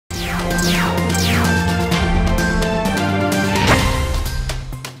Hello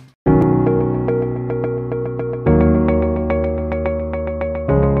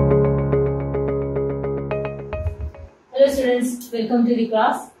students, welcome to the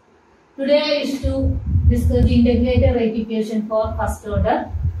class. Today I wish to discuss the integrated rate equation for first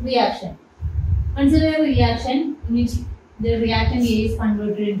order reaction. Consider a reaction in which the reactant A is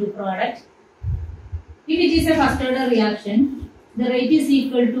converted into product. If it is a first order reaction, the rate is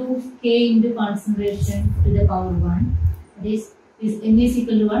equal to K into concentration to the power 1. That is N is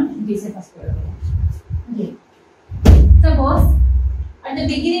equal to 1, it is a first order reaction. Okay. Suppose at the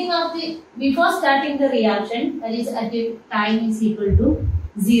beginning of before starting the reaction, that is at the time is equal to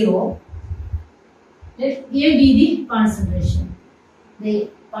 0, let A be the concentration. The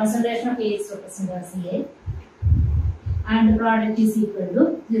concentration of A is represented as A and the product is equal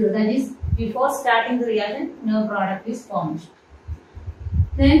to 0. That is before starting the reaction, no product is formed.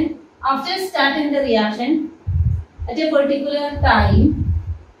 Then after starting the reaction, at a particular time,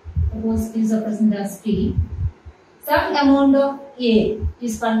 suppose is represented as T, some amount of A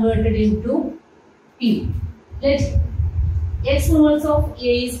is converted into P. Let X moles of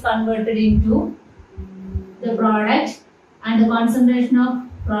A is converted into the product and the concentration of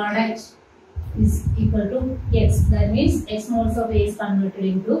product is equal to X. That means X moles of A is converted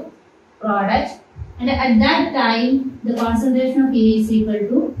into product, and at that time the concentration of A is equal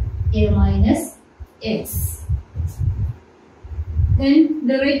to A minus X. Then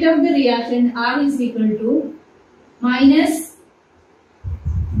the rate of the reaction R is equal to minus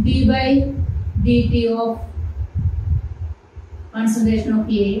d by dt of concentration of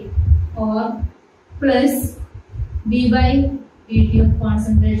A or plus d by dt of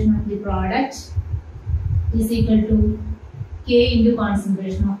concentration of the product is equal to K into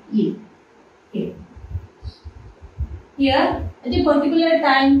concentration of E. Okay. Here at a particular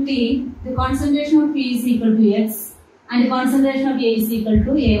time T, the concentration of P is equal to X and the concentration of A is equal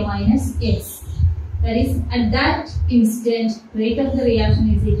to A minus X. That is, at that instant, rate of the reaction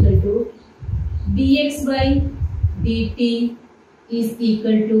is equal to dx by dt is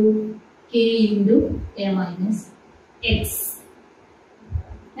equal to K into A minus X.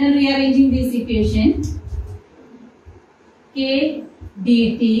 Now rearranging this equation, K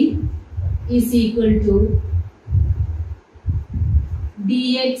dt is equal to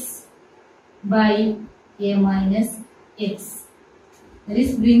dx by A minus X. That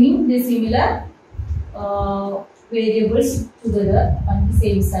is bringing the similar variables together on the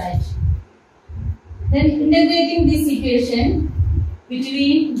same side. Then integrating this equation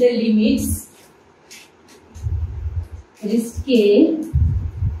between the limits, that is K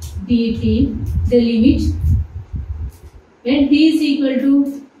dt, the limit when T is equal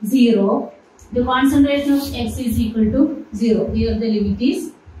to 0, the concentration of X is equal to 0. Here the limit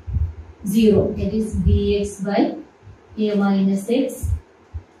is 0, that is dx by A minus X.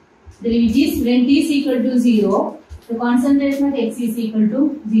 The limit is when T is equal to 0, the concentration of X is equal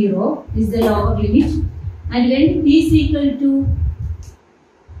to 0 is the lower limit, and when T is equal to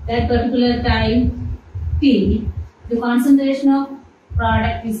that particular time T, the concentration of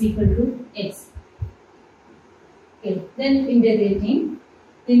product is equal to X. Okay, then integrating,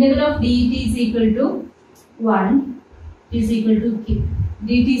 the integral of dt is equal to 1 is equal to K,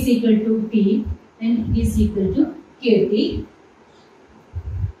 dt is equal to T and is equal to Kt.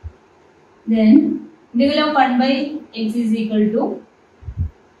 Then integral of 1 by X is equal to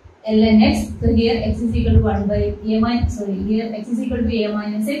ln X. So here X is equal to 1 by A minus, here X is equal to A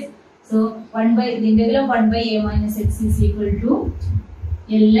minus X. So the integral of 1 by A minus X is equal to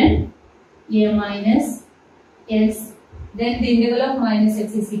ln A minus X. Then the integral of minus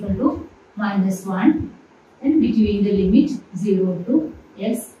X is equal to minus 1, and between the limit 0 to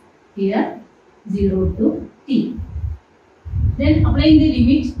X, here 0 to T. Then applying the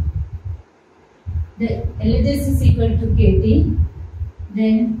limit, the LHS is equal to KT,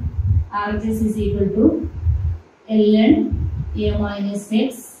 then RHS is equal to ln A minus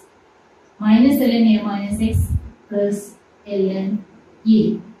X minus ln A minus X plus ln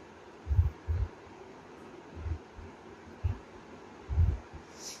E.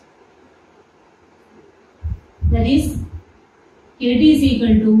 That is, KT is equal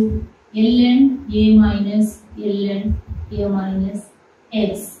to ln A minus ln A minus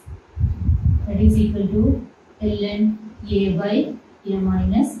X. That is equal to ln A by A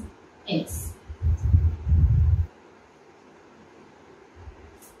minus X.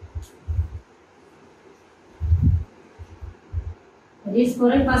 That is,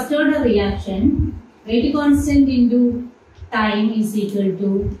 for a first order reaction, rate constant into time is equal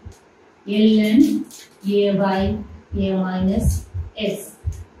to ln A by A minus S.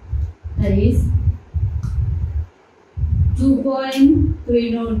 that is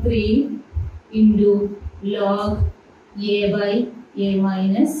 2.303 into log A by A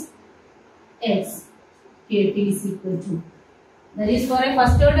minus X, Kt is equal to. That is for a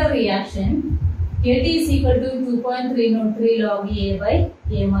first order reaction, Kt is equal to 2.303 log A by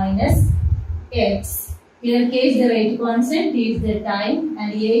A minus X. Here K is the rate constant, T is the time,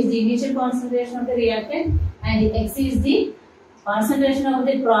 and A is the initial concentration of the reactant, and X is the concentration of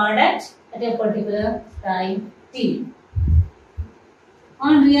the product at a particular time T.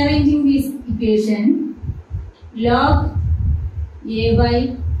 On rearranging this equation, log A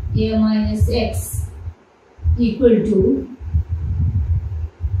by A minus X equal to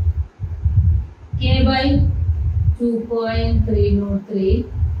K by 2.303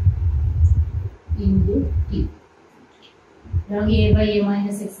 into T. Log A by A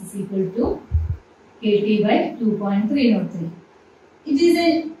minus X is equal to Kt by 2.303. It is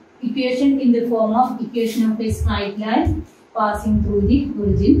an equation in the form of equation of a straight line passing through the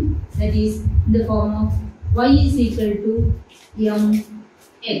origin, that is in the form of y is equal to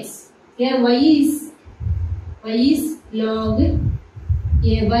mx. Here y is log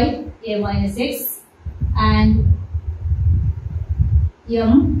A by A minus X and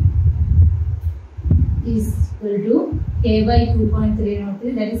m is equal to K by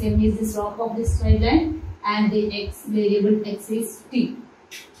 2.303, that is m is the slope of this straight line and the x variable x is t.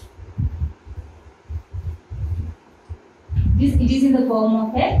 It is in the form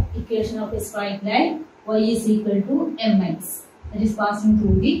of a equation of a straight line, y is equal to mx, that is passing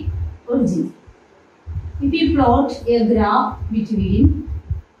through the origin. If we plot a graph between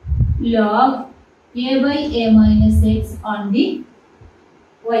log A by A minus X on the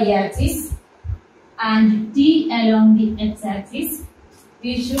y-axis and t along the x-axis,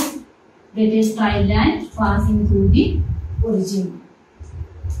 we should get a straight line passing through the origin.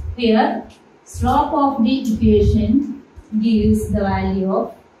 Here, slope of the equation gives the value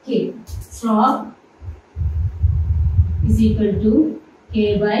of k. Slope is equal to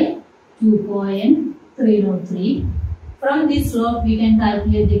k by 2.303. From this slope, we can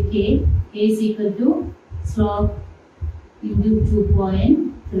calculate the k. K is equal to slope into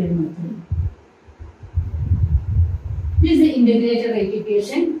 2.303. This is the integrated rate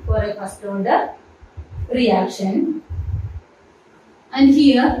equation for a first order reaction. And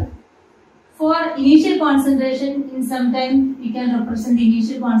here, for initial concentration, in some time we can represent the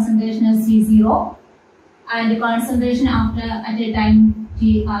initial concentration as C0 and the concentration after at a time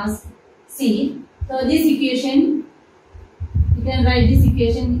t as C. So this equation, you can write this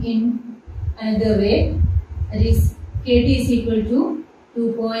equation in another way, that is Kt is equal to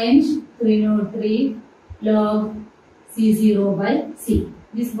 2.303 log C0 by C.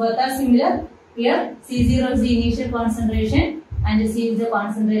 These both are similar. Here C0 is the initial concentration and C is the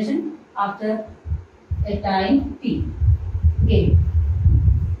concentration after a time t.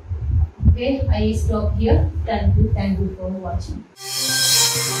 Okay, I stop here. Thank you for watching.